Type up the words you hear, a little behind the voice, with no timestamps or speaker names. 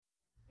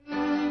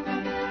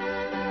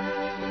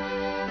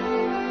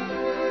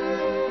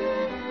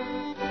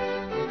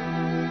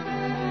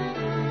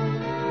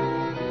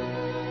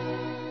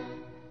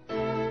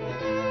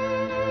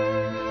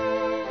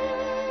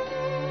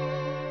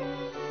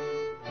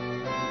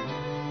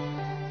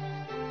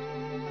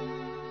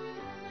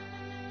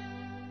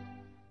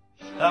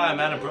Hi,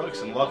 I'm Adam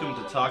Brooks, and welcome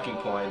to Talking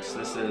Points.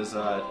 This is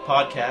a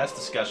podcast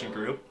discussion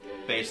group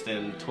based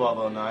in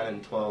 1209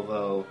 and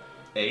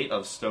 1208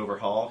 of Stover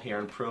Hall here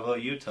in Provo,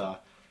 Utah.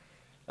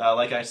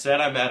 Like I said,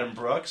 I'm Adam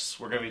Brooks.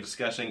 We're going to be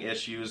discussing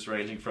issues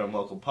ranging from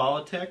local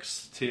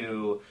politics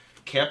to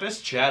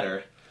campus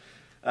chatter.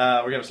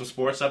 We're going to have some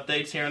sports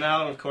updates here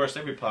now, and of course,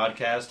 every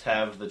podcast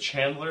have the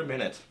Chandler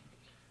Minute.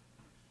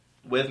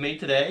 With me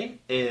today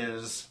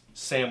is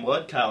Sam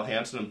Wood, Kyle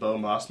Hansen, and Bo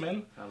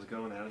Mossman. How's it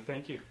going, Adam?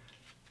 Thank you.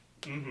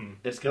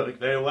 It's going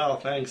very well,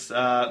 thanks.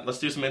 Let's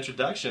do some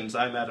introductions.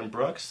 I'm Adam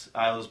Brooks.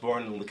 I was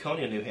born in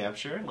Laconia, New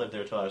Hampshire, lived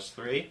there till I was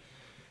 3.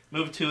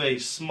 Moved to a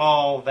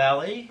small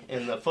valley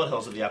in the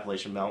foothills of the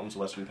Appalachian Mountains,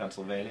 western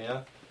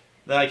Pennsylvania.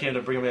 Then I came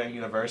to Brigham Young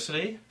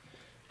University.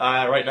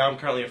 Right now I'm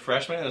currently a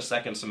freshman in the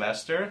second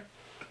semester.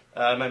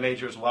 My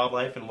major is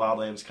wildlife and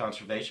wildlands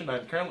conservation.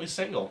 I'm currently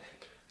single.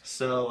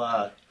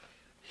 So,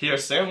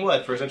 here's Sam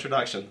Wood for his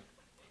introduction.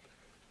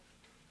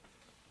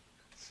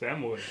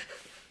 Sam Wood.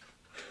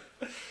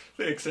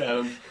 Thanks,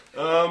 Adam.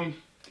 My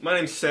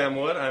name's Sam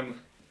Wood.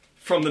 I'm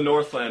from the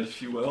Northland,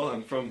 if you will.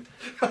 I'm from...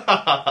 It's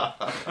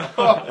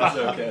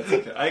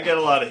okay. I get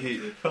a lot of heat.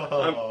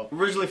 I'm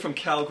originally from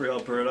Calgary,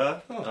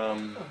 Alberta.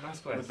 Nice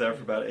place. Lived there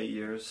for about 8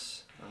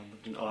 years.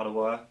 Lived in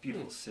Ottawa.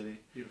 Beautiful city.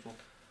 Beautiful.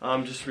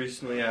 Just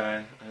recently,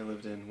 I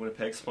lived in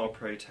Winnipeg, small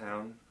prairie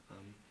town.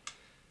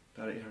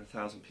 About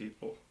 800,000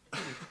 people.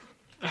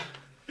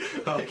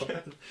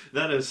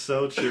 That is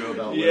so true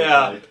about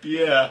Winnipeg.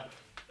 Yeah.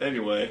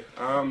 Anyway,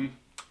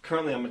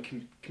 currently I'm a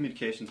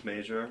communications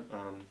major.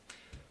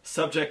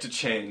 Subject to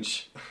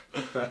change.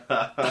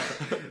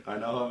 I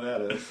know how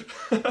that is.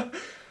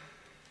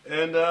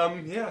 And,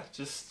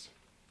 just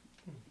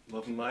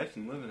loving life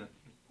and living it.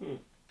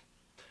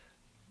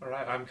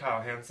 Alright, I'm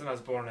Kyle Hansen. I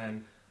was born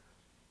in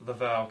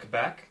Laval,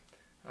 Quebec.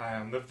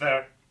 I lived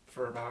there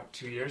for about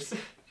 2 years.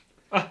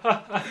 Laval,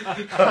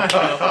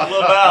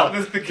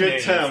 This is the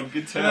good Canadians. town.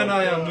 And then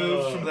I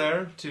moved from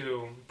there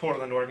to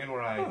Portland, Oregon,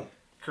 where I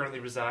currently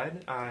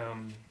reside.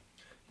 I'm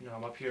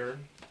up here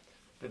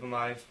living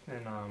life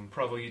in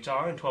Provo,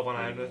 Utah, in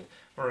 1209 with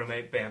my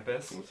roommate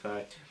Bampus. What's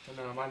that? And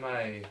I'm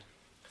a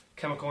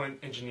chemical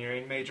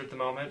engineering major at the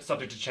moment,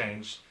 subject to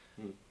change.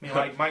 I mean,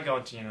 I might go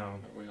into,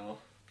 Aren't we all?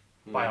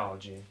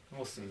 biology.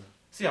 We'll see.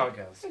 See how it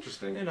goes.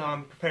 Interesting. And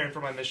I'm preparing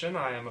for my mission.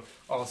 I am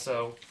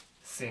also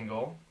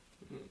single.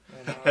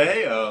 And,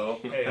 Hey-o.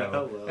 Heyo.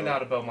 Hello. And now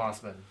to Bo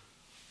Mossman.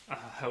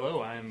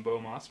 Hello, I am Bo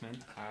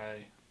Mossman.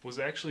 I was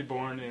actually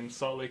born in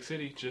Salt Lake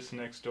City, just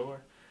next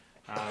door.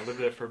 I lived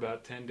there for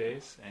about 10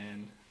 days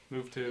and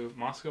moved to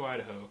Moscow,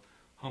 Idaho,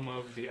 home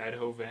of the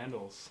Idaho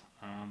Vandals.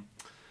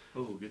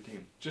 Ooh, good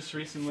team. Just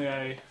recently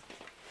I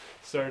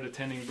started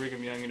attending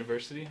Brigham Young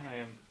University. I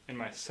am in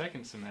my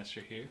second semester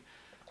here,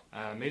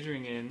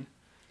 majoring in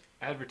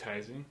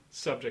advertising,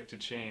 subject to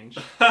change.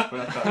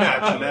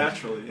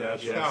 Naturally, yeah.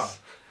 Yes.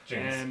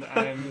 Jinx. And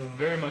I'm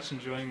very much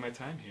enjoying my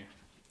time here.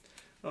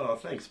 Oh,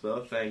 thanks,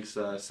 Bo. Thanks,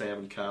 Sam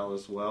and Kyle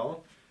as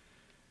well.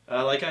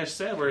 Like I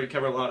said, we're going to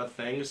cover a lot of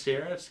things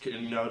here. It's,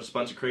 just a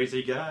bunch of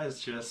crazy guys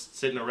just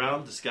sitting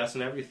around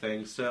discussing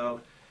everything.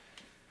 So,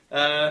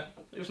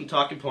 here's some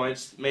talking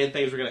points. Main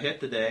things we're going to hit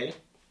today.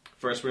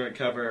 First, we're going to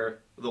cover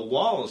the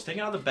walls,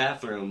 taking out the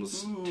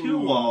bathrooms. Ooh. 2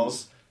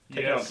 walls.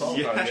 Taking out Yes.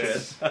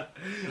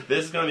 1200.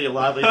 This is going to be a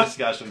lively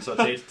discussion, so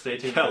stay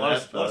tuned Yeah, for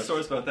lots that, of folks.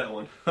 stories about that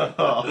one.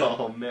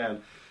 Oh,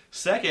 man.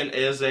 Second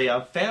is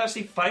a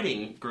fantasy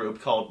fighting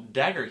group called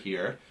Dagger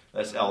here.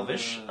 That's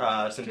Elvish,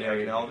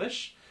 Sindarian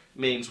Elvish.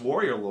 Means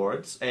warrior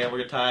lords. And we're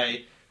going to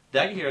tie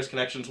Dagger here's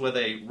connections with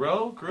a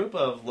rogue group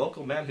of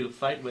local men who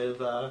fight with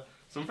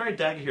some very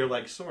Dagger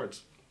here-like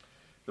swords.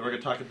 Then we're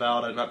going to talk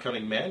about an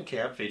upcoming man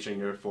camp featuring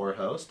your 4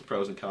 hosts, the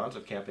pros and cons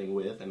of camping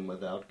with and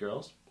without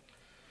girls.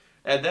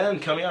 And then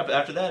coming up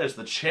after that is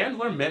the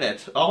Chandler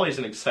Minute. Always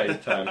an exciting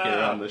time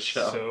here on the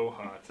show. So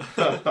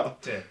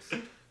hot. Tips.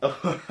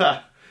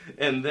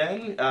 And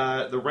then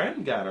the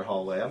random guy in our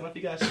hallway. I don't know if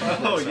you guys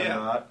saw this or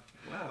not.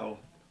 Wow.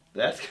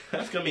 That's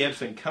going to be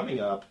interesting coming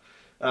up.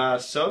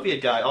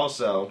 Soviet guy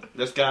also.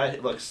 This guy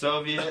looks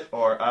Soviet,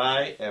 or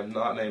I am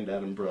not named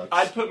Adam Brooks.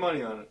 I'd put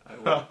money on it. I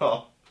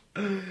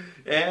would.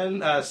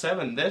 And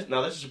 7.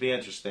 This should be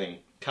interesting.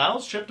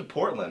 Kyle's trip to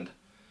Portland.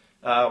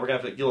 We're going to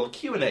have a little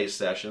Q&A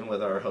session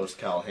with our host,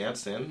 Kyle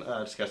Hansen,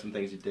 discussing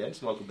things he did,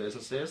 some local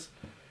businesses.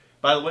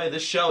 By the way,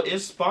 this show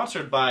is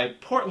sponsored by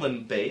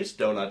Portland-based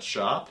Donut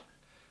Shop.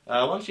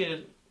 Why don't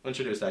you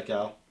introduce that,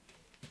 Kyle?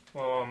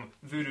 Well,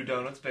 Voodoo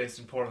Donuts, based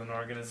in Portland,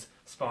 Oregon, is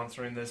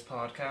sponsoring this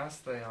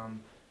podcast. They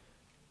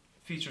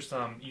feature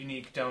some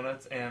unique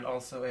donuts and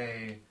also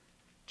a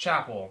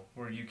chapel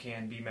where you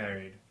can be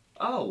married.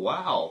 Oh,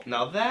 wow.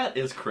 Now that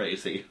is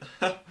crazy.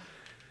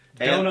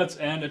 Donuts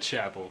and a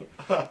chapel.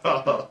 What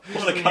a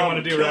You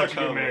want to do killer right to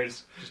get combo. married,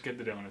 just get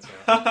the donuts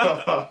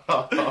out.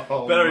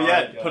 Better my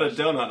yet, gosh. put a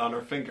donut on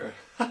her finger.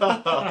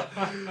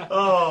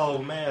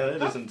 Oh, man,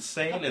 it is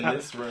insane in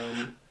this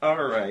room.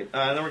 All right,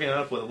 then we're going to end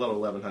up with a little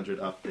 1100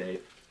 update.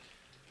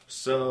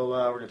 So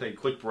we're going to take a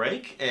quick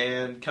break,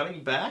 and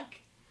coming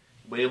back,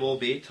 we will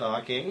be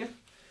talking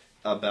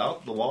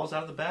about the walls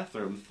out of the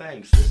bathroom.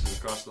 Thanks. This is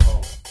Across the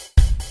Hall.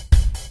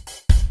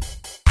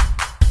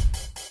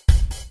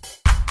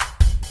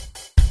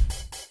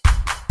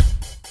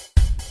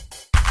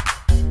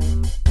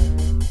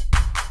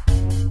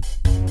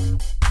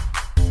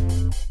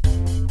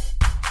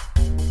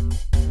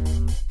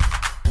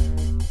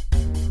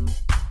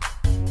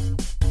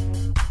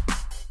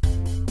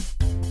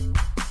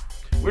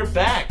 We're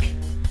back.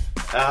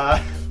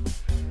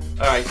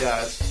 All right,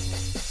 guys.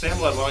 Sam,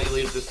 why don't you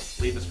lead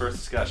this first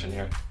discussion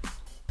here?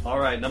 All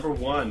right, number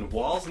 1,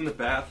 walls in the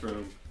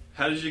bathroom.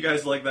 How did you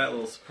guys like that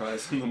little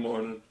surprise in the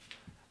morning?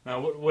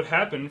 Now, what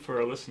happened for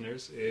our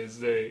listeners is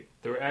there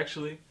were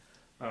actually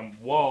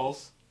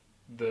walls,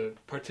 the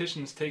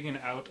partitions taken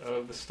out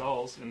of the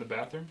stalls in the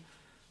bathroom,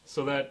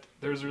 so that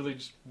there was really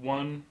just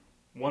one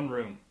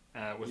room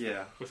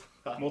with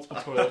multiple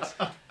toilets,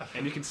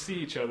 and you can see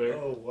each other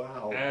Oh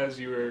wow! as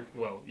you were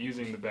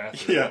using the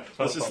bathroom. Yeah,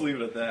 let's just leave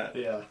it at that.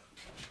 Yeah.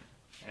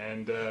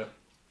 And I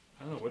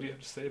don't know, what do you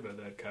have to say about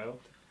that, Kyle?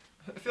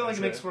 I feel like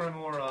it makes for a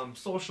more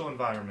social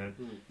environment.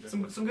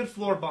 Some good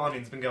floor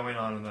bonding's been going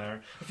on in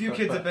there. A few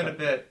kids have been a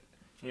bit,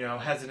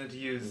 hesitant to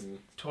use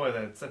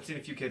toilets. I've seen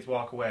a few kids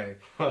walk away,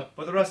 but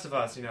the rest of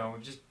us,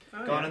 we've just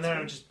gone in there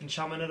and just been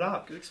chumming it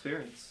up. Good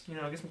experience.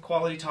 Get some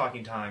quality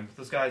talking time with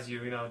those guys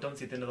you don't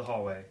see at the end of the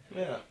hallway.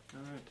 Yeah.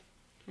 All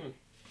right.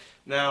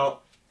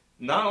 Now,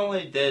 not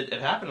only did it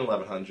happen in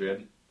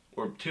 1100,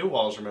 where 2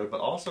 walls were removed,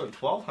 but also in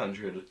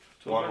 1200,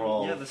 one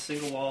wall. Yeah, the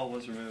single wall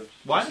was removed.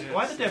 Why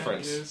the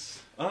difference?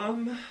 Is,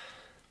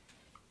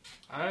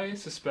 I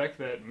suspect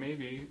that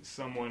maybe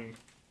someone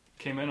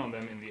came in on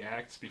them in the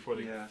acts before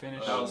they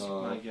finished. That was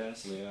my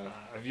guess. Yeah.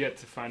 I've yet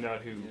to find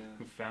out who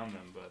found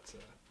them, but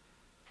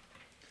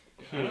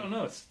I don't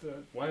know.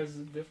 Why is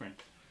it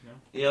different?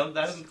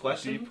 That is the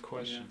question. Deep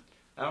question.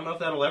 I don't know if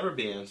that'll ever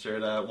be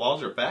answered.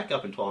 Walls are back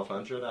up in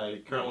 1200. I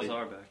currently Walls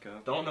are back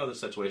up. don't know the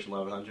situation in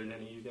 1100.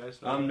 Any of you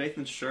guys know?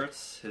 Nathan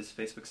Schurtz, his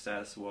Facebook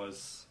status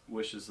was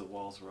wishes the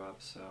walls were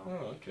up, so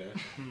Oh, okay.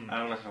 I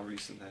don't know how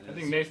recent that is. I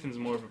think Nathan's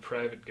more of a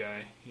private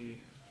guy.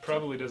 He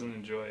probably doesn't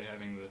enjoy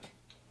having the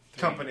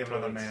Company of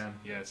another toilets. man.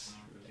 Yes.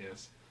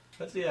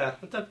 That's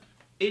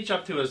each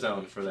up to his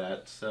own for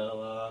that.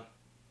 So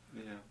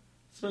Yeah.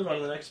 let's move on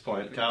to the next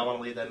point. Kyle, want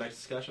to lead that next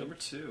discussion? Number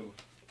 2.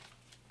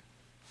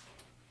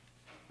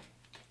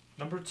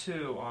 Number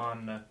 2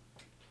 on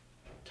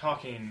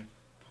talking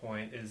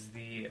point is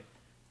the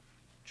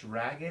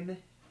Dragon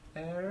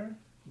Air.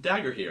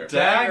 Dagger here.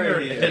 Dagger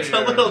here. It's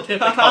a little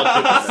difficult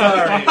to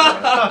Sorry.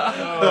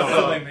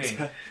 Oh. Silly me.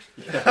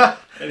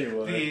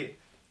 Anyway.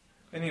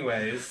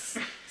 Anyways,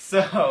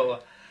 so,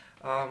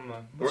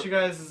 what's your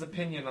guys'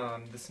 opinion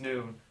on this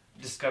new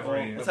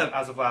discovery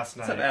as of last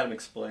night? Let's have Adam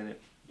explain it.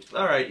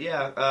 All right,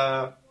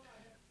 yeah.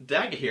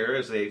 Dagger here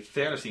is a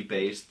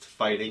fantasy-based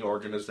fighting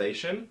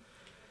organization.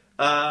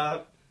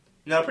 Now,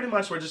 pretty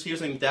much we're just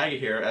using Dagger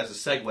here as a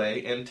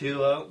segue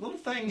into a little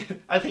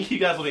thing I think you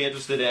guys will be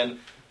interested in.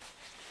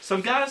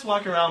 Some guys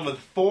walking around with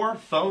 4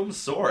 foam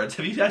swords.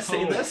 Have you guys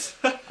seen this?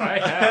 I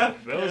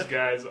have. Those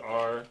guys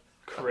are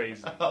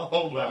crazy.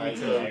 Oh Let my me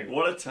tell God. you.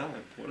 What a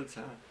time.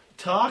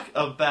 Talk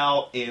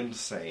about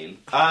insane.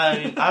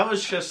 I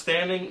was just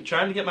trying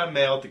to get my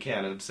mail at the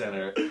Cannon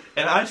Center,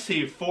 and I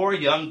see 4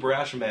 young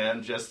brash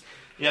men just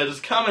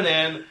coming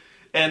in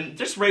and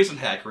just raising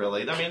heck,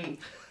 really. I mean,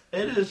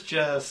 it is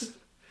just,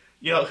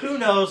 who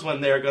knows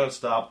when they're going to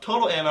stop.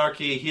 Total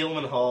anarchy,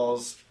 Helaman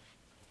Halls.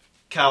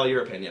 Kyle,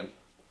 your opinion?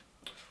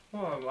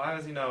 Well, I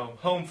was,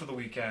 home for the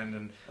weekend,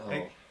 and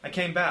I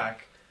came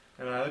back,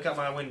 and I look out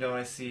my window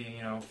and I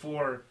see,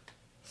 4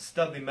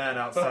 studly men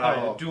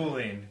outside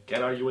dueling.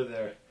 Can't argue with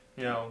there.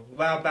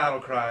 Loud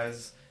battle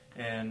cries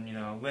and,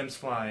 limbs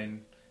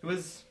flying. It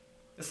was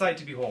a sight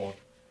to behold.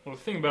 Well,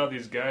 the thing about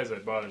these guys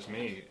that bothers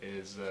me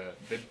is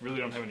they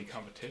really don't have any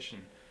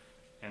competition,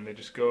 and they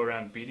just go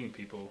around beating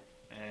people,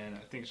 and I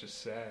think it's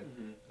just sad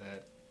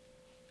that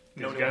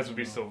these guys would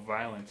be so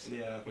violent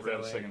without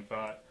a second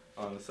thought.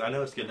 Honestly, I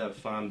know it's good to have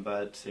fun,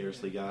 but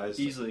seriously, guys.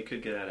 Easily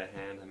could get out of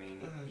hand. I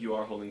mean, you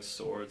are holding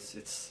swords.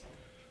 It's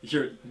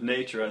your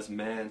nature as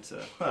man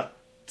to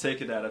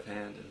take it out of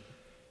hand and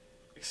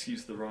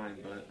excuse the rhyme,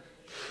 but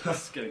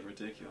it's getting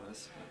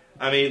ridiculous.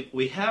 I mean,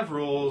 we have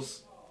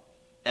rules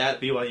at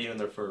BYU and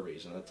they're for a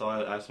reason. That's all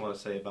I just want to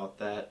say about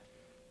that.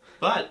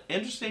 But,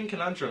 interesting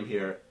conundrum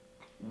here.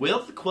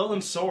 Will the Quill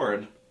and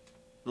Sword,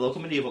 the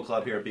local medieval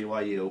club here at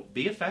BYU,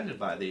 be offended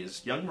by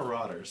these young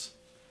marauders?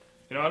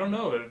 I don't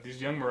know.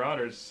 These young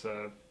marauders,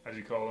 as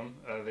you call them,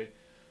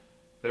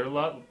 they're a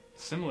lot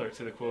similar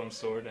to the Quill and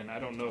Sword, and I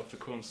don't know if the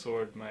Quill and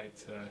Sword might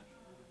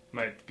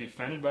be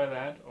offended by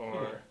that,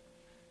 or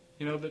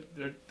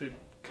they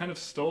kind of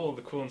stole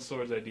the Quill and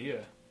Sword's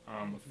idea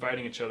of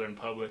fighting each other in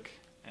public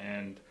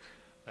and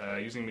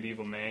using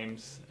medieval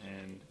names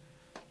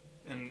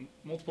and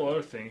multiple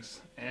other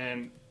things.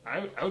 And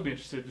I would be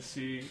interested to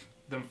see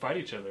them fight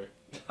each other.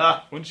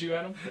 Wouldn't you,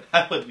 Adam?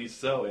 I would be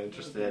so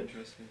interested.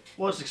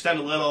 We'll just extend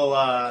a little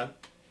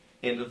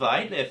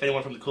invite. If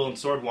anyone from the Quill and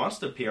Sword wants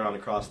to appear on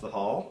Across the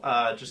Hall,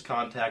 just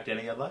contact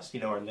any of us. You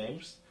know our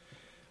names.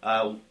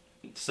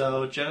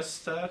 So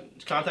just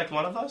contact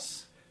one of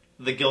us,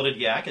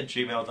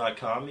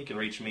 thegildedyak@gmail.com. You can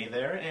reach me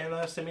there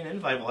and send me an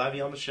invite. We'll have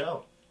you on the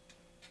show.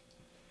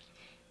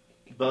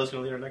 Bo's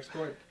going to lead our next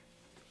sport.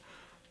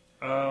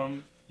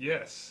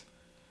 Yes.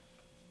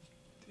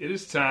 It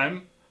is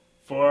time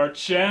for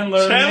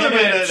Chandler Chandler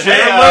Minute. Minute!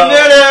 Chandler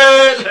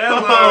Minute!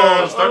 Chandler!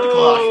 Oh, start the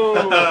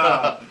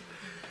clock.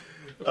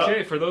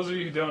 Okay, for those of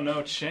you who don't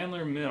know,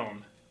 Chandler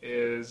Milne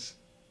is,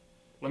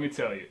 let me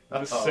tell you, the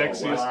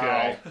sexiest wow.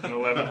 guy in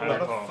 11 What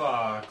Hyde a Hall.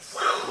 fox.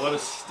 What a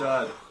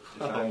stud.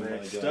 If I Oh may. my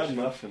gosh. Stud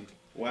muffin.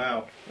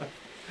 Wow.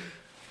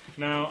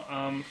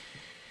 Now,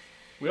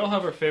 we all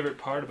have our favorite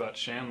part about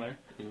Chandler.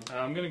 Mhm.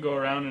 I'm going to go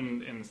around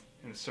in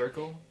a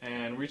circle,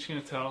 and we're each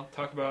going to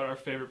talk about our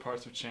favorite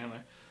parts of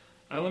Chandler.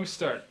 Let me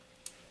start.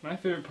 My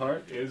favorite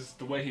part is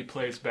the way he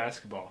plays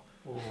basketball.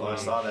 Oh, I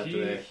saw that He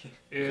today.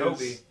 is,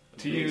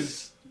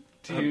 Kobe.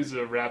 to use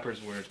a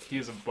rapper's word, he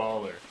is a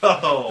baller.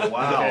 Oh,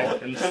 wow.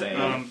 Okay.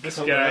 Insane. This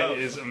Coming guy up.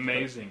 is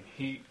amazing.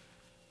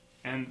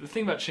 And the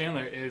thing about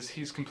Chandler is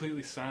he's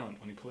completely silent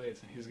when he plays,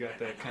 and he's got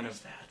that kind of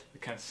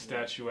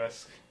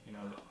statuesque, you know.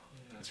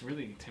 It's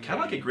really intimidating. Kind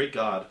of like a Greek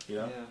god, you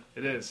know?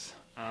 It is.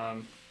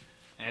 And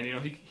you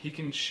know, he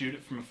can shoot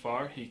it from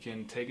afar. He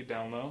can take it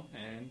down low,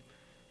 and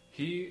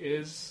he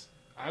is.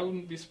 I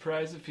wouldn't be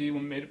surprised if he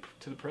made it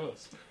to the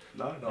pros.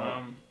 No.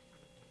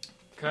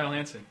 Kyle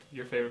Hansen,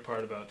 your favorite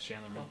part about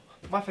Chandler Milne?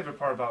 My favorite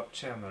part about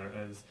Chandler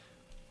is,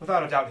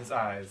 without a doubt, his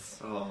eyes.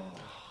 Oh.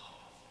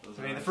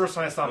 I mean, the first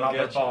time I saw him They'll out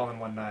there get you. balling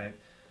one night,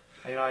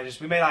 you know,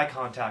 we made eye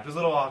contact. It was a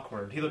little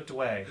awkward. He looked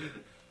away,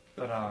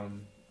 but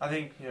I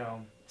think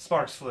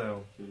sparks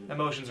flew,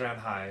 emotions ran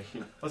high.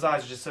 Those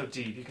eyes are just so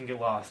deep, you can get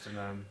lost in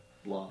them.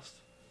 Lost.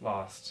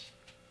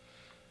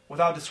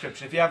 Without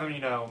description, if you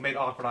haven't made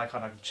awkward eye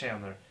contact with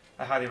Chandler,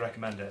 I highly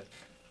recommend it.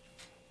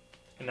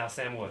 And now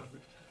Sam Wood.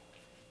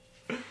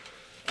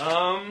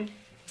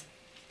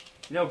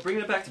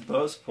 Bringing it back to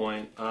Bo's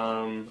point,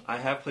 I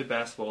have played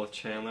basketball with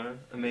Chandler.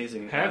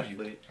 Amazing Have you?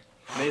 athlete.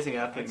 Amazing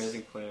athlete, That's-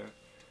 amazing player.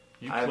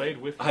 You I've- played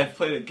with him. I've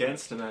played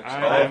against him,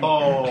 actually.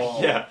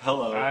 I- Yeah,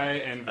 hello. I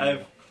envy I've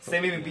you.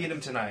 Sam even beat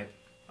him tonight.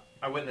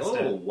 I witnessed Oh,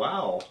 it.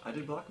 wow. I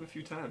did block him a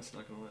few times,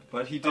 not gonna lie.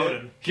 But he Oh,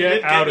 did.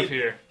 Get out me- of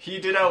here. He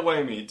did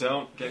outweigh me,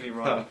 don't get me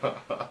wrong.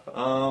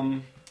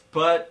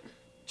 But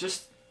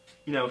just,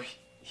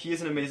 he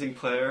is an amazing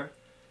player.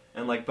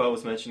 And like Bo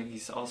was mentioning,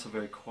 he's also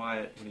very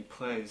quiet when he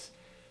plays.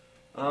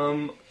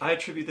 I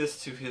attribute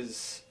this to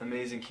his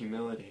amazing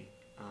humility.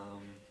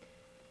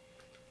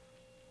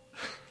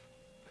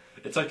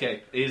 It's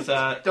okay. He's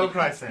Don't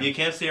cry, Sam. You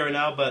can't see it right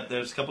now, but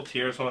there's a couple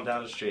tears rolling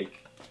down his cheek.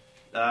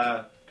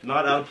 Not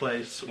out of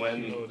place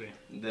when Humility.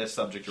 this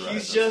subject arises.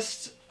 He's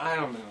just, I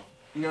don't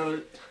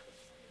know.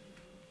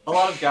 A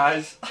lot of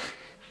guys.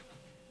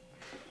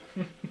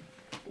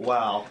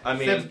 Wow. I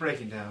Sam's mean,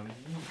 breaking down.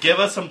 give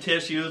us some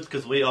tissues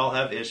because we all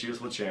have issues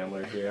with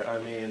Chandler here. I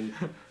mean,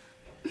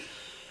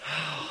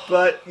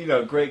 But,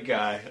 great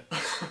guy.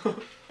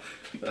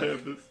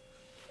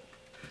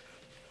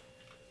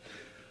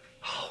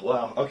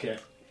 wow. Okay.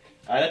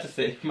 I have to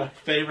say, my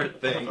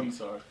favorite thing I'm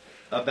sorry.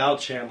 about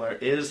Chandler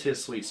is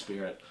his sweet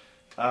spirit.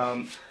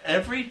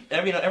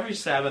 Every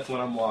Sabbath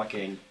when I'm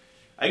walking,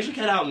 I usually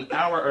get out an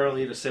hour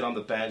early to sit on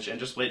the bench and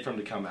just wait for him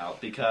to come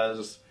out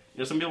because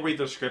some people read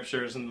their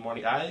scriptures in the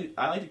morning. I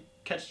like to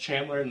catch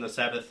Chandler in the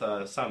Sabbath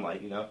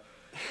sunlight.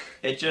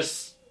 It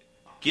just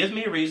gives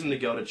me a reason to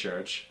go to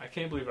church. I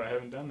can't believe I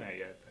haven't done that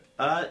yet.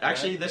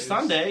 Actually, That this is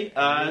Sunday,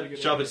 a really good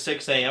show up idea. at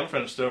 6 a.m. in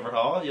front of Stover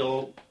Hall.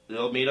 You'll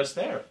meet us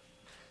there.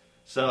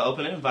 So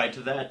open invite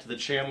to that, to the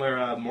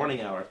Chandler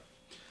morning hour.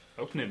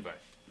 Open invite.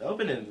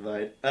 Open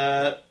invite.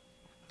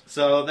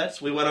 So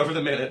we went over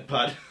the minute,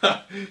 but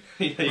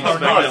you expect Oh,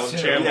 that no, with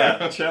it's- Chandler.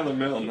 Yeah, Chandler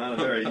Milne, not a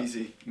very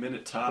easy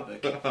minute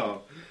topic.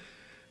 Oh.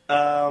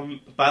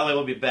 By the way,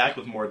 we'll be back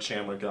with more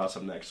Chandler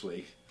gossip next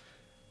week.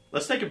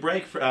 Let's take a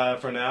break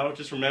for now.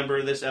 Just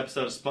remember, this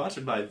episode is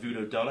sponsored by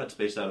Voodoo Donuts,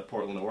 based out of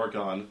Portland,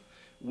 Oregon.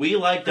 We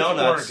like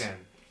donuts. Oregon.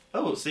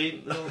 Oh,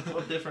 see,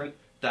 little different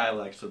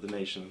dialects of the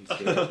nations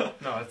here. No,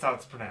 that's how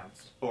it's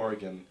pronounced.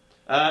 Oregon.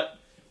 We're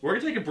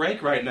gonna take a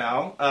break right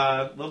now.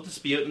 Little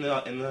dispute in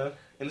the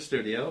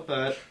studio,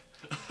 but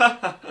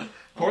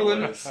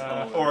Portland, Always.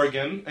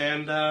 Oregon,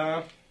 and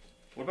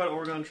What about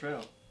Oregon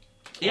Trail?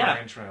 yeah.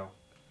 Oregon Trail.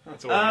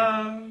 That's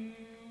Oregon.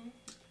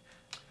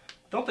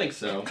 Don't think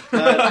so.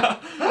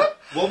 But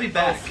we'll be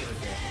back.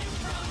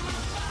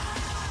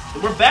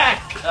 We're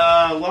back.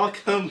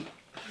 Welcome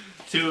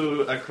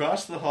to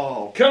Across the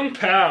Hall. Come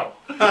pow!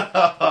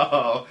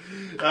 All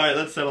right,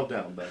 let's settle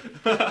down,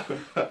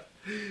 bud.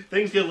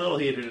 Things get a little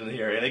heated in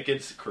here, and it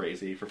gets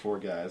crazy for four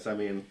guys. I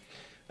mean,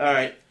 all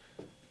right.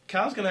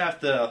 Kyle's going to have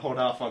to hold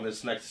off on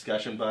this next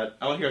discussion, but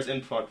I want to hear his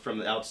input from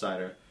the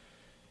outsider.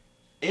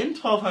 In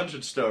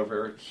 1200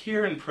 Stover,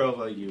 here in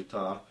Provo,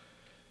 Utah,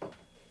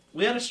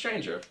 we had a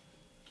stranger.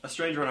 A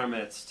stranger in our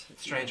midst.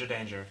 Stranger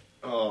danger.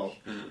 Oh,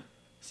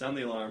 Sound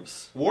the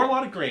alarms. wore a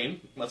lot of green.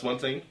 That's one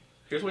thing.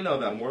 Here's what we know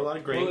about him. Wore a lot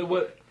of green.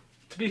 Well,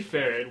 to be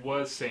fair, it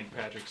was St.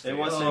 Patrick's Day. It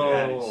was St. Oh,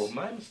 Patty's.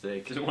 my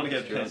mistake. Didn't want to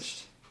get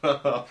Just-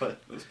 pinched.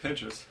 Those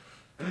pinchers.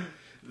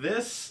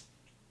 This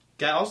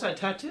guy also had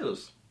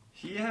tattoos.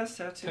 He has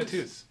tattoos.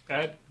 Tattoos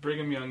at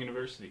Brigham Young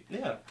University.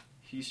 Yeah.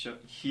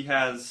 He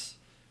has,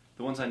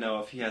 the ones I know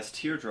of, he has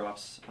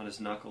teardrops on his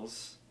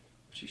knuckles,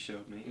 which he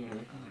showed me. Mm-hmm.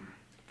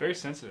 Very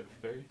sensitive.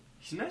 Very.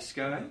 He's a nice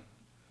guy.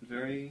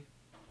 Very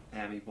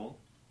amiable.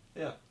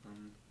 Yeah.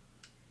 Um,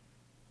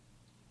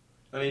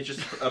 I mean,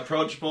 just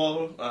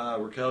approachable,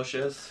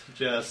 precocious,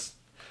 just...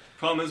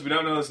 problem is, we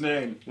don't know his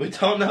name. We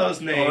don't know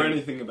his name. Or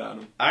anything about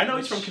him. I know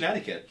he's from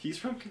Connecticut. He's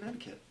from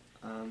Connecticut.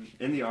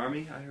 In the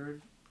Army, I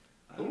heard.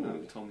 I don't know Ooh.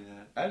 who told me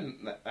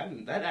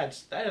that. That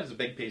adds a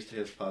big piece to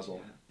his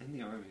puzzle. Yeah, in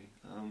the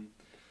Army.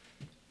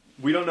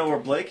 We don't know where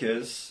Blake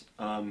is.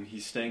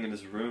 He's staying in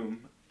his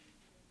room.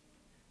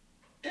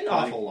 An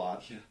awful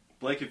lot. Yeah.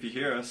 Blake, if you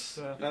hear us,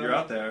 if no, you're no.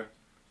 out there,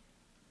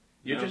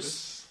 You're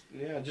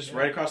No, just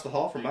right across the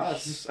hall from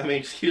us. I mean,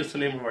 excuse the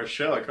name of our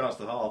show, across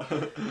the hall.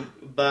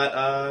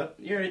 But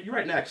you're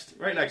right next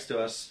to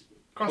us.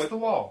 Across the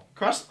wall,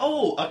 Across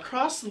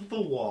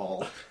the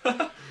wall.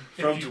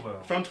 if you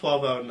will. From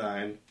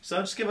 1209.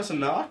 So just give us a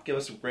knock, give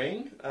us a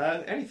ring,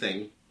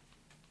 anything.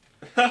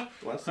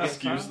 Once again.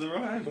 excuse the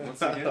rhyme.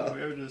 Once again,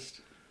 we're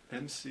just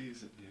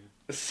MCs at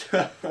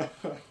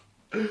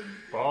you.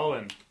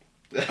 Ballin'.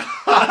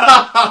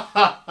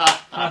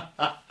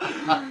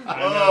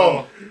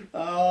 Oh,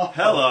 oh,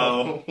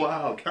 Hello.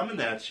 Wow, coming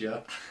at you.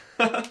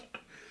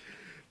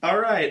 All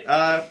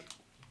right.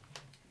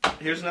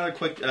 Here's another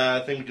quick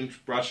thing we can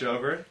brush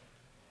over.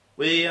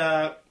 We,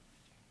 if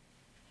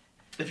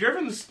you're ever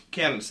in the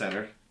Cannon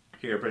Center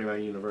here at Brigham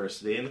Young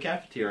University in the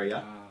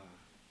cafeteria,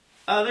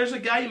 there's a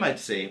guy you might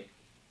see.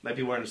 Might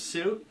be wearing a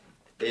suit.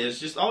 Is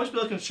just always be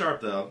looking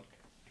sharp though.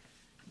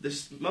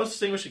 This most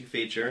distinguishing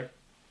feature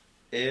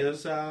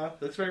is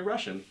looks very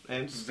Russian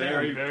and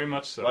Very, very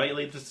much so. Why don't you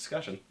lead this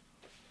discussion?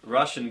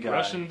 Russian guy.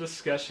 Russian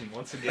discussion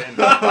once again.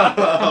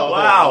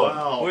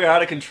 Wow. We're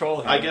out of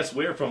control here. I guess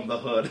we're from the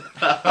hood.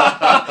 But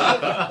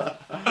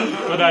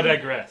I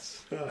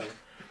digress. Go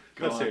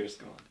But on. serious.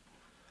 Go on.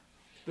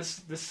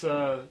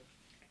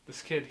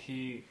 This kid,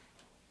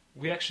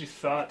 we actually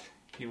thought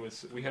he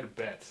was. We had a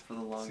bet For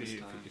the longest see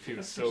time. if he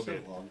was so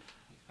good,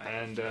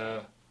 and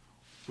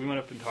we went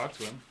up and talked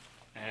to him,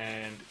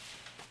 and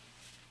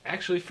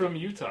actually from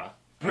Utah,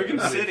 Brigham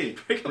City.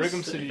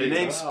 Brigham City. The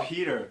name's Wow.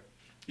 Peter.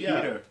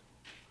 Yeah. Peter.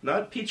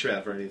 Not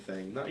Petrev or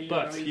anything. Not,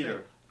 But- not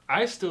Peter.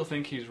 I still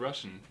think he's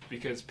Russian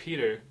because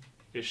Peter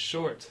is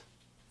short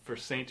for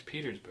Saint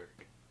Petersburg.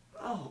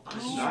 Oh,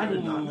 I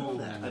did not know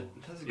that.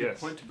 That's a good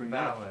Yes. point to bring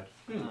up. Valid.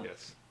 Huh.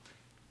 Yes.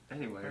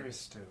 Anyway. Very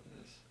astute.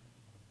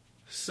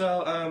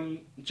 So,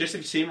 just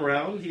if you see him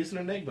around, he's an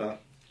enigma.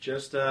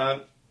 Just,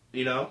 contact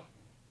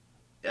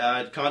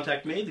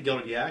me,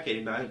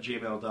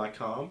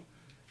 thegildedyak89@gmail.com,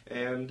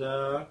 and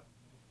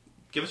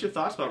give us your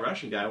thoughts about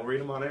Russian Guy. We'll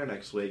read them on air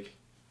next week.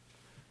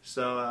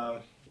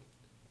 So,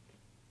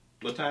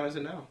 what time is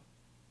it now?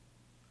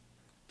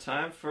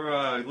 Time for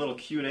a little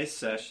Q&A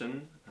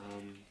session.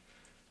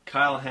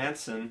 Kyle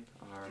Hansen,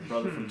 our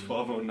brother from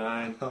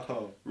 1209,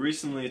 Oh,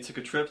 recently took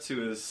a trip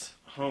to his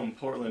home,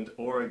 Portland,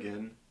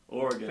 Oregon.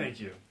 Thank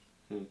you.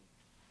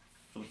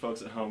 For the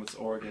folks at home, it's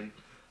Oregon.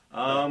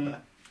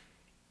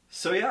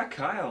 So yeah,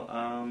 Kyle,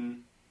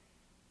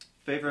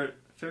 favorite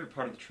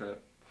part of the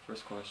trip?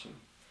 First question.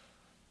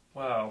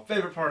 Wow,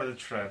 favorite part of the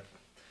trip.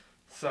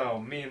 So,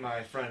 me and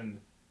my friend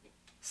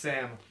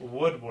Sam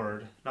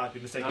Woodward, not to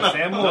be mistaken with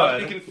Sam Not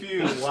be Wood.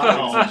 confused,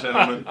 Wow. ladies and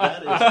gentlemen.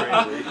 that is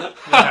crazy.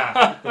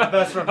 Yeah, my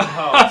best friend from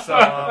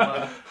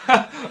home.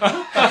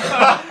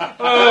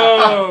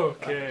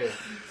 Okay.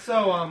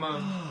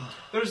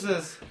 There's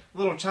this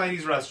little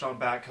Chinese restaurant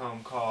back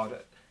home called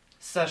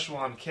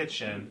Szechuan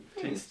Kitchen.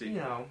 Tasty. You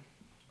know,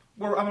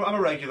 I'm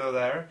a regular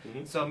there.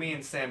 Mhm. So me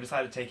and Sam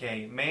decided to take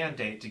a man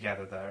date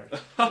together there.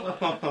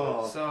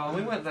 Oh, So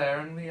we went there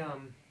and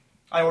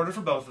I ordered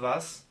for both of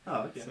us.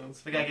 okay.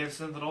 Sounds The guy gave us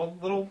a little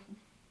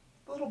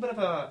bit of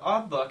a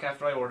odd look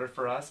after I ordered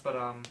for us, but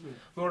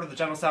we ordered the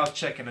General Tso's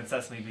chicken and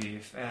sesame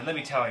beef, and let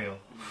me tell you,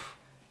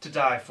 to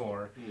die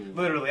for. Mm.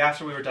 Literally,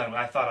 after we were done,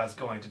 I thought I was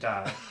going to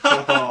die.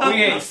 Oh.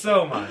 We ate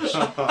so much.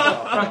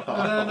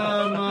 And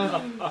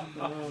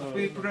then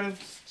we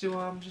progressed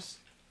to just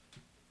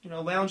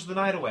lounge the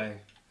night away.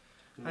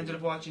 I ended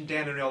up watching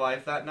Dan in Real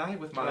Life that night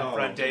with my Oh,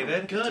 friend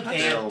David Good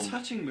and film.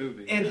 touching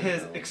movie. and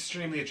his film.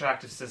 extremely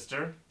attractive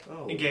sister,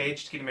 Oh.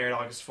 engaged, getting married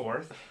August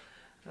 4th.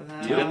 And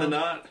then, You in the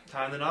knot?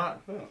 Tying the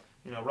knot. Oh.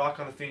 Rock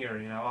on the finger,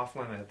 off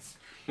limits.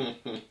 For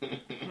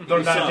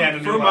Learned that some, Dan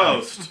in for Real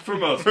Life. for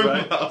most,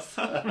 right?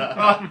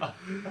 Not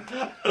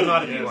at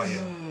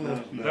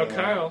BYU. Now,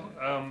 Kyle,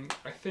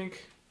 I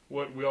think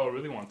what we all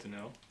really want to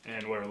know,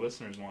 and what our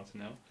listeners want to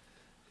know,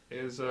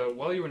 is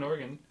while you were in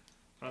Oregon,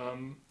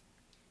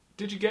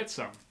 did you get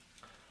some?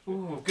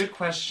 Ooh, good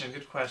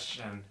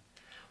question.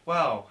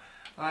 Well,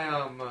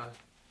 I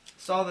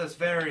saw this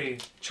very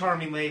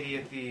charming lady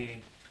at the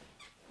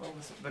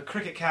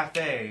Cricket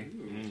Cafe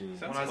Mm.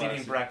 when I was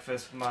eating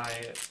breakfast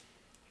with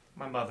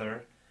my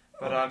mother.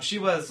 But she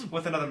was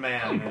with another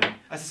man, and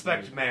I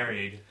suspect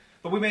married.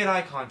 but we made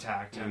eye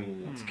contact,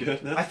 and That's good.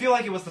 That's I feel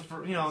like it was the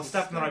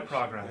step in the right Yeah,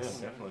 progress.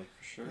 definitely.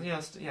 for sure. Right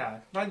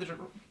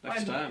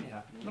Next time.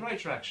 in the right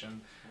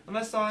direction. And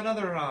I saw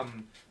another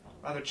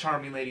rather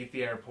charming lady at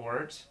the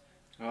airport.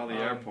 Oh, the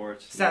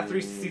airport. Sat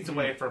 3 seats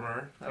away from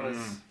her. That was,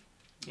 I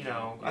Yes,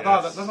 thought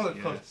that was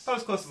yes.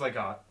 as close as I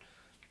got.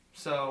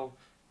 So,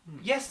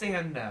 yes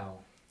and no.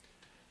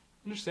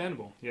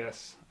 Understandable.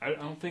 Yes. I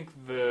don't think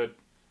the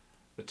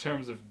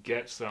terms of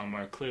get some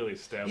are clearly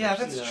established. Yeah,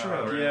 that's Yeah, true.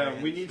 right.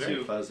 Yeah, we It's need very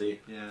to-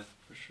 fuzzy. Yeah,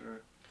 for sure.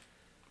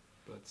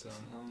 But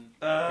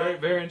Uh, very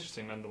very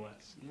interesting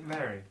nonetheless.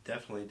 Very,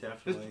 definitely.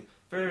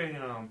 very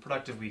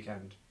productive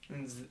weekend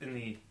in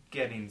the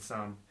getting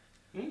some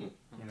Mm.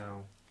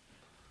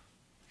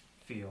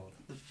 field.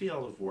 The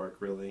field of work,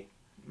 really.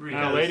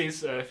 Really.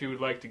 Ladies, if you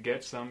would like to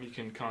get some, you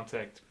can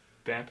contact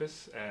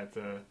Bampus at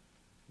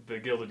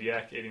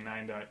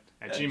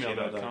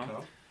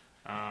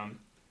thegildedyak89@gmail.com.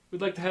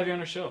 We'd like to have you on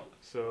our show,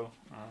 so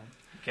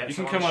Get you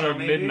can some come on show, our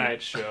maybe?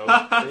 midnight show.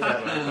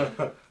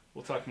 Yeah.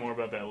 We'll talk more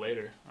about that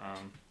later.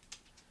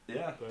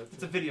 Yeah. But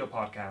It's a video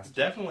podcast.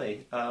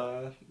 Definitely.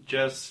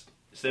 Just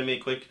send me a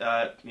quick,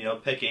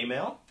 pick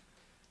email.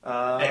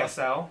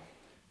 ASL.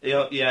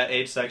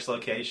 Age, sex,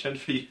 location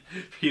for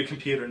you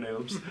computer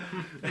noobs.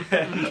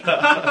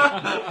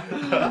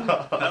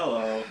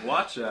 Hello,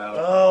 watch out.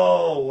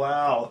 Oh,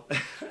 wow.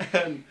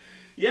 And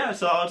yeah,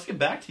 so I'll just get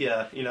back to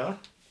you,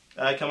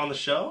 come on the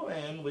show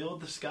and we will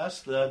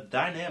discuss the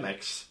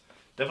dynamics.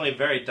 Definitely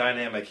very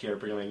dynamic here at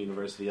Brigham Young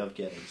University of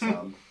getting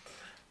some.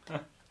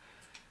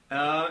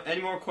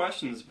 Any more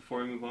questions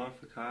before we move on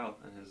for Kyle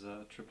and his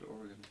trip to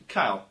Oregon?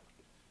 Kyle,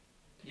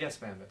 Yes,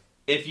 Bandit.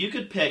 if you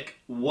could pick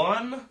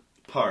one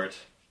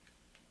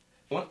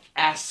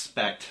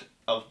aspect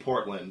of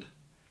Portland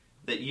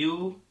that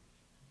you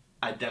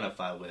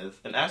identify with,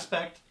 an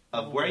aspect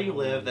of where you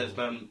live that has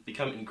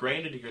become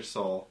ingrained into your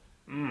soul,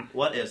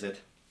 what is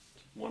it?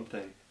 One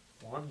thing.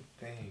 One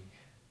thing.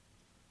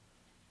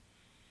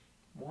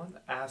 One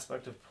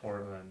aspect of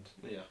Portland.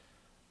 Yeah.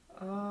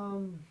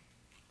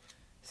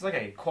 It's like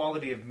a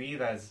quality of me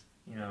that's,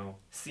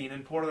 seen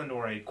in Portland,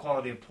 or a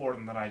quality of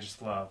Portland that I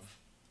just love.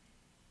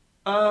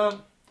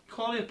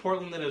 Quality of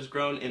Portland that has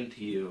grown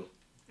into you,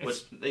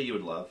 It's that you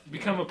would love.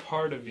 become a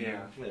part of you,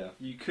 Yeah. Yeah.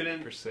 You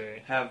couldn't per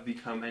se. have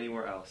become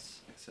anywhere else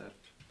except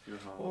your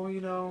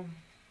home. Well,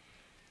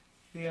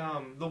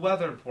 the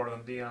weather in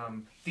Portland,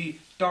 the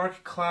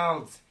dark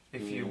clouds,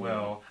 if you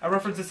will. I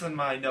reference this in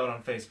my note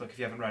on Facebook if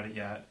you haven't read it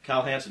yet.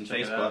 Kyle Hansen, Check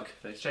it Facebook. out.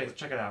 Facebook.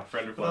 Check it out.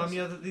 Friend request.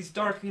 These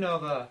dark,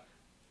 the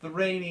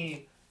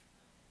rainy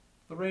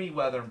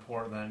weather in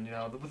Portland,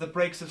 with the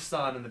breaks of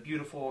sun and the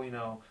beautiful,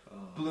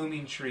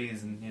 blooming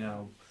trees and,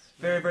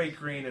 very, very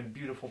green and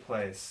beautiful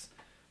place.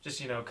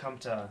 Just, come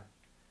to,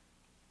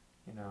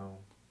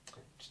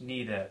 just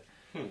need it.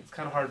 It's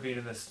kind of hard being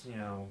in this,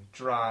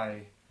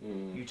 dry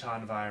Utah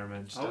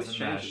environment. Just Always doesn't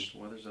changing. mesh.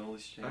 Weather's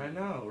always changing. I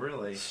know,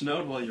 really. It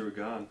snowed while you were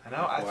gone. I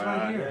know, that's what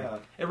I hear. Yeah.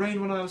 It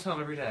rained when I was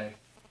home every day.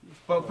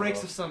 But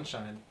breaks of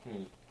sunshine.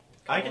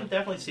 I can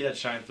definitely see that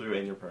shine through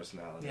in your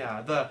personality.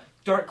 Yeah, the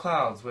dark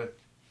clouds with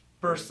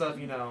bursts of,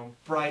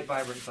 bright,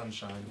 vibrant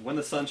sunshine. When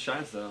the sun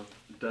shines, though,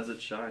 does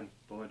it shine?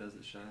 Boy, does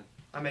it shine.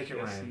 I make it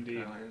Yes, rain.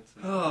 indeed. Kyle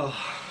Hansen. Oh.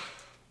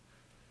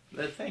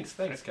 Thanks,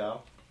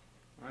 Kyle.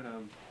 Right,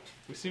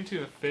 We seem to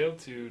have failed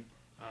to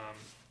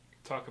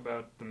talk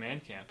about the man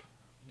camp.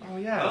 Oh,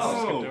 yes.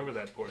 Oh. Skipped over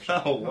that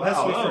portion. Oh, wow.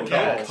 Lest we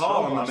forget.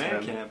 Call on So the much,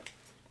 man camp.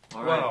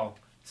 All right. Well,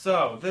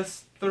 so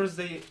this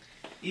Thursday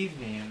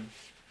evening,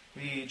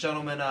 the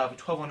gentlemen of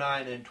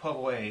 1209 and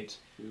 1208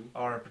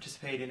 are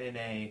participating in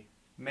a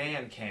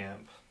man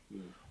camp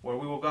where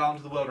we will go out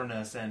into the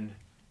wilderness and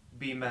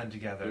be men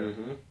together.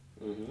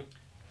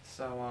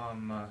 So,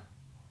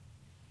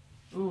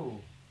 ooh.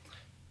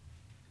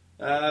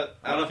 I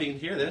don't know if you can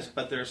hear this,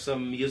 but there's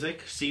some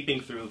music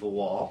seeping through the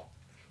wall.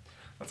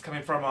 That's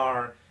coming from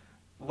our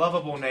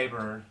lovable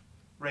neighbor,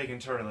 Reagan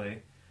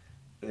Turley.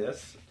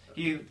 Yes.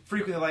 He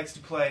frequently likes to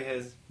play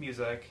his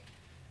music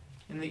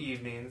in the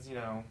evenings,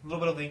 a little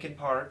bit of Linkin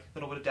Park, a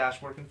little bit of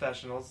Dashboard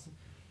Confessionals.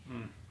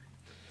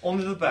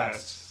 Only the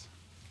best.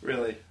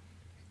 Really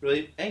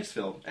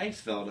angst-filled,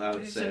 I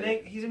would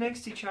say. He's an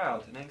angsty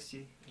child, an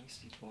angsty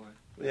boy.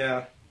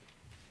 Yeah.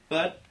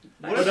 But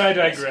But I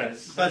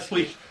digress. But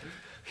we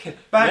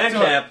Back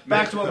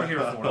Man to what we're here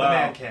for, the Wow.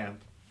 man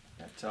camp.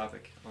 That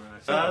topic. All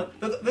right. So,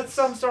 let's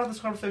start this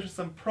conversation with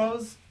some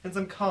pros and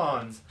some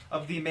cons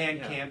of the man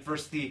camp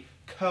versus the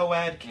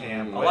co-ed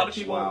camp. A lot of Which,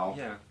 people, wow.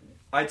 yeah.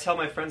 I tell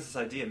my friends this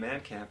idea,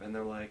 man camp, and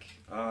they're like,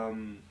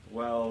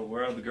 well,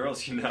 where are the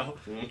girls,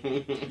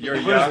 You're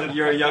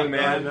a young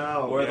man. I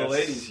know, Where are the yes.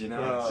 ladies,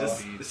 Oh.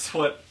 This is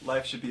what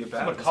life should be That's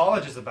about. what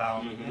college is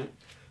about.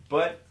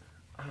 But,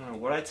 I don't know,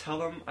 what I tell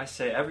them, I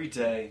say every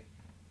day,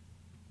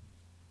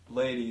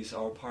 ladies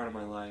are a part of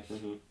my life.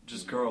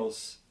 Just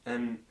girls.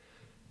 And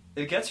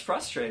it gets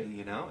frustrating,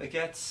 It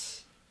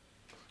gets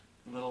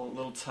a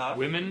little tough.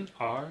 Women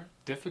are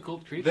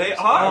difficult creatures. They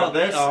are. Oh,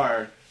 they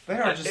are. They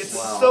are It's just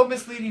wow. so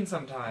misleading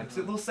sometimes.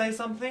 They'll say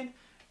something,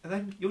 and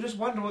then you'll just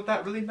wonder what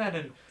that really meant.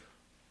 And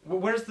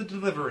Where's the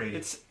delivery?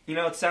 It's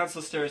it sounds so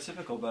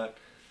stereotypical, but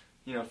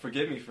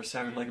forgive me for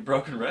sounding like a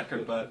broken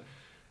record, but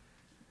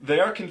they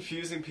are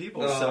confusing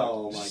people.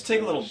 So just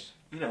take a little,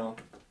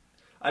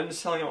 I'm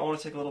just telling you, I want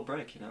to take a little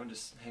break.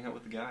 Just hang out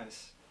with the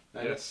guys.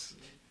 Yes.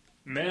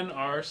 Men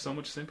are so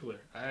much simpler.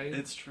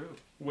 It's true.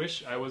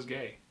 Wish I was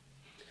gay.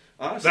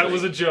 Honestly. That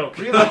was a joke.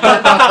 Me too.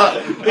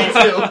 Please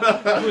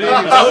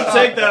don't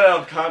take that out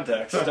of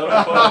context. Don't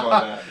quote him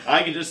on that.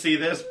 I can just see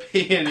this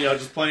being,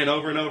 just playing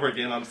over and over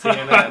again on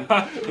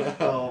CNN.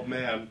 Oh,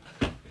 man.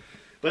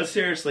 But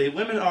seriously,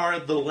 women are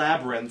the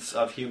labyrinths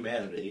of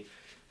humanity.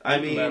 I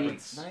mean,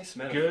 Labyrinths. Nice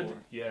metaphor. Good?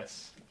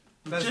 Yes.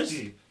 That's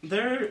deep.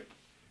 they're,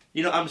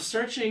 I'm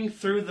searching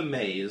through the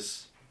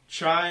maze,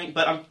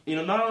 but I'm,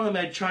 not only am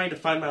I trying to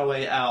find my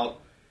way out,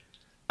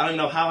 I don't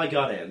know how I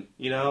got in,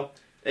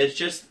 It's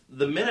just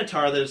the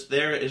Minotaur that's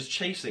there is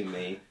chasing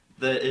me.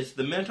 It's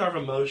the Minotaur of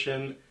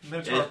emotion.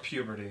 Minotaur of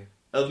puberty.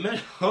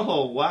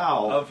 Oh,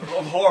 wow. Of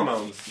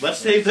hormones. Let's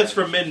save this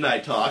for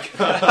midnight talk.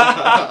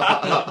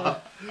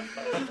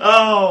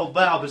 Oh,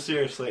 wow, but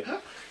seriously.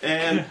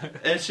 And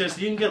it's just,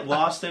 you can get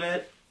lost in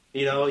it.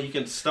 You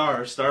can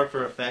starve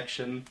for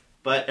affection.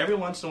 But every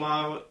once in a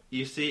while,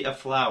 you see a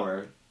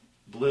flower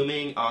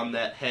blooming on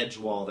that hedge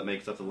wall that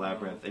makes up the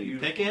labyrinth. And you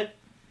pick it,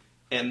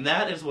 and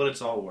that is what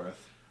it's all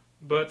worth.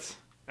 But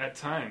at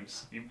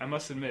times, I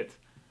must admit,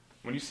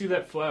 when you see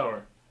that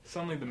flower,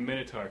 suddenly the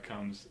Minotaur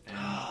comes and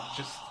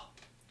just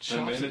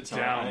chops it Minotaur,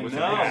 down I with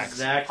know. an axe.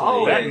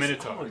 Exactly. That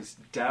Minotaur. Always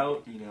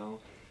doubt,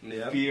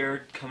 Yep.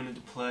 fear coming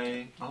into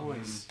play.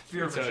 Always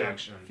Fear of Tell you.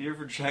 rejection. fear of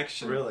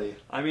rejection. Really.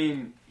 I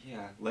mean,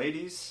 yeah,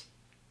 ladies,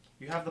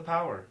 You have the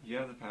power. you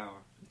have the power.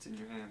 It's in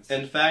your hands.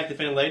 In fact, if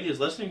any lady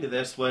is listening to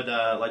this would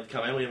like to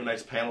come in, we have a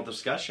nice panel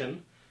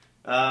discussion.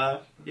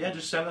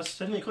 Just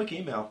send me a quick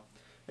email.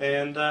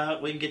 And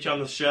we can get you on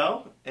the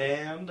show.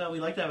 And we'd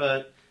like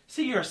to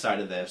see your side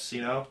of this,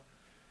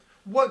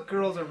 What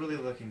girls are really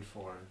looking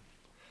for?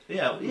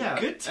 Yeah.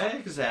 Good time.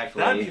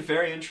 Exactly. That'd be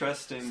very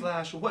interesting. /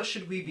 what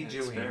should we be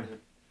doing? experiment.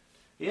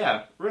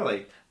 Yeah,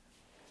 really.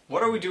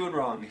 What are we doing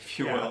wrong, if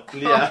you will?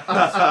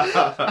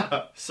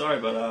 Yeah. Sorry,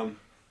 but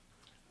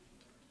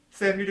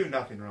Sam, you're doing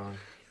nothing wrong.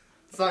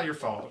 It's not your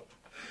fault.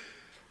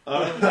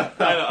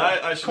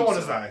 I should Cold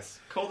as ice.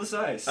 Cold as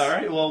ice. All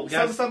right, well,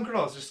 guys, Some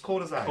girls just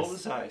cold as ice. Cold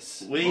as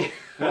ice. we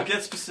We'll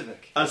get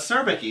specific.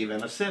 acerbic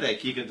even,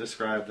 acidic, you could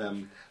describe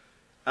them.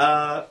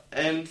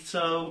 And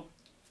so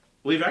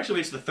we've actually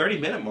reached the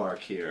 30-minute mark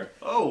here.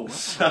 Oh,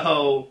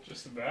 So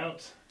Just about.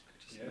 Just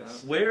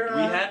Yes. we're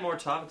we had more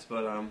topics,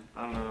 but I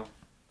don't know.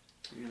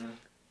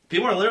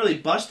 people are literally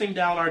busting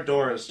down our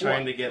doors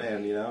trying to get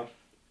in,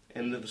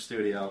 into the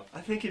studio.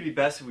 I think it'd be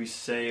best if we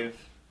save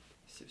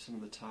some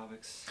of the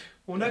topics.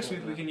 Well, next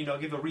week we can,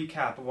 give a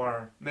recap of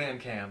our man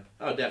camp.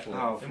 Oh,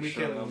 definitely. Oh, And for we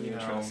sure, that'll can, be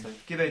interesting.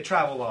 give a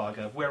travel log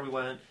of where we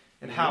went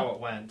and how it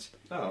went.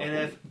 Oh. And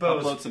if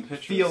Upload Bo's some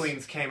pictures.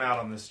 feelings came out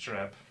on this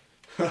trip.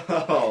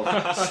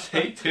 Oh,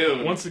 stay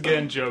tuned. Once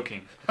again,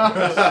 joking.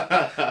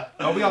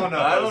 Oh, we all know.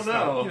 I Bo's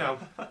don't know.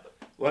 not-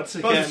 Once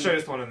Bo's the again,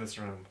 straightest one in this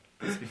room.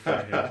 Let's be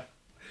fair here.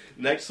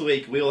 next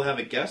week we will have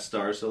a guest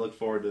star, so look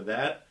forward to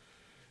that.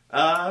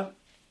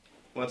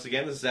 Once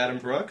again, this is Adam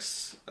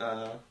Brooks,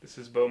 This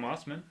is Bo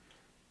Mossman.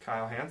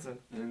 Kyle Hansen.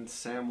 And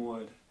Sam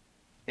Wood.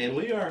 and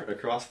we are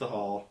across the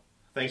hall.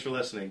 Thanks for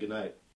listening. Good night.